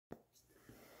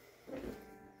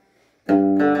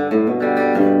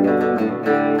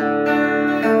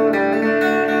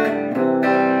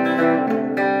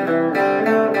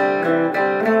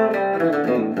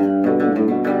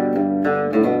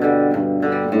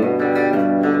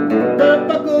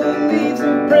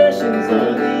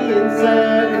On the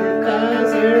inside of her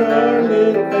thighs, there are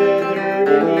little feathered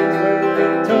Indians where we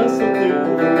tussle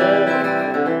through the night.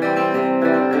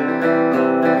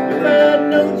 If I'd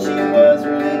known she was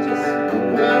religious,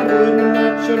 I would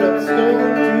not shut up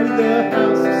storm to the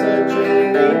house of such an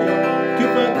angel, too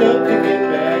fucked up to get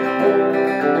back home.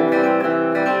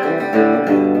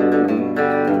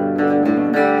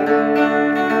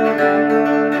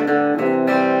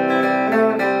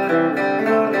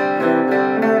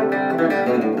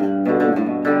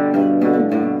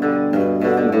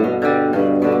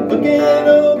 Looking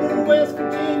over West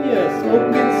Virginia,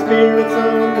 smoking spirits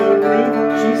on the roof,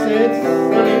 she said,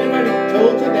 "Has anybody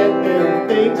told you that them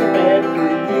things are bad for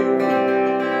you?"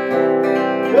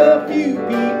 Well, a few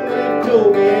people have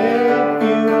told me, and a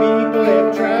few people have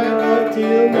tried, but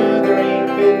till now there ain't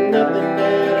been nothing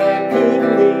that I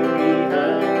couldn't leave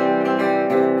behind.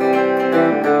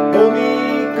 Hold me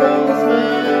close, my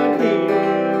dear,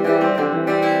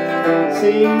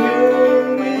 sing your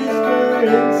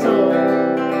whispering song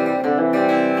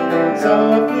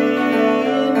softly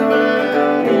in my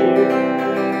ear.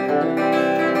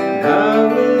 I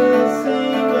will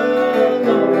sing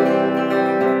along.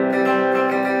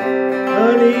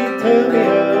 Honey, tell me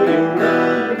how your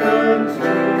love runs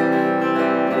true.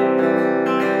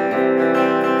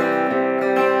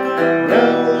 And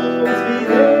I'll always be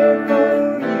there for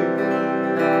you.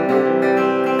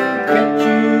 Catch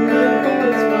you in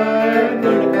bullets fire,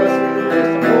 burning across the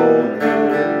just a hold you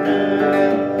tonight.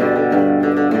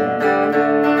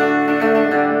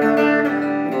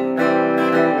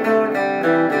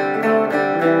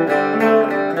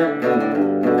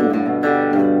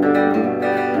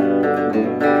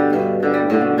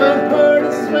 My heart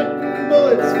is sweating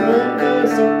bullets from the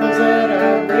circles that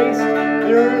I've raced.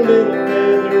 There are little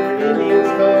feathered Indians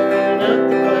calling out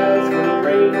the clouds for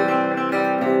rain.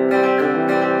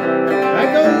 I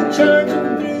go charging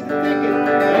through the thicket,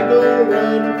 I go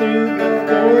running through the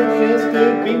thorns just to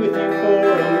be with you for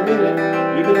a minute,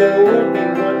 even though it won't be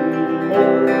one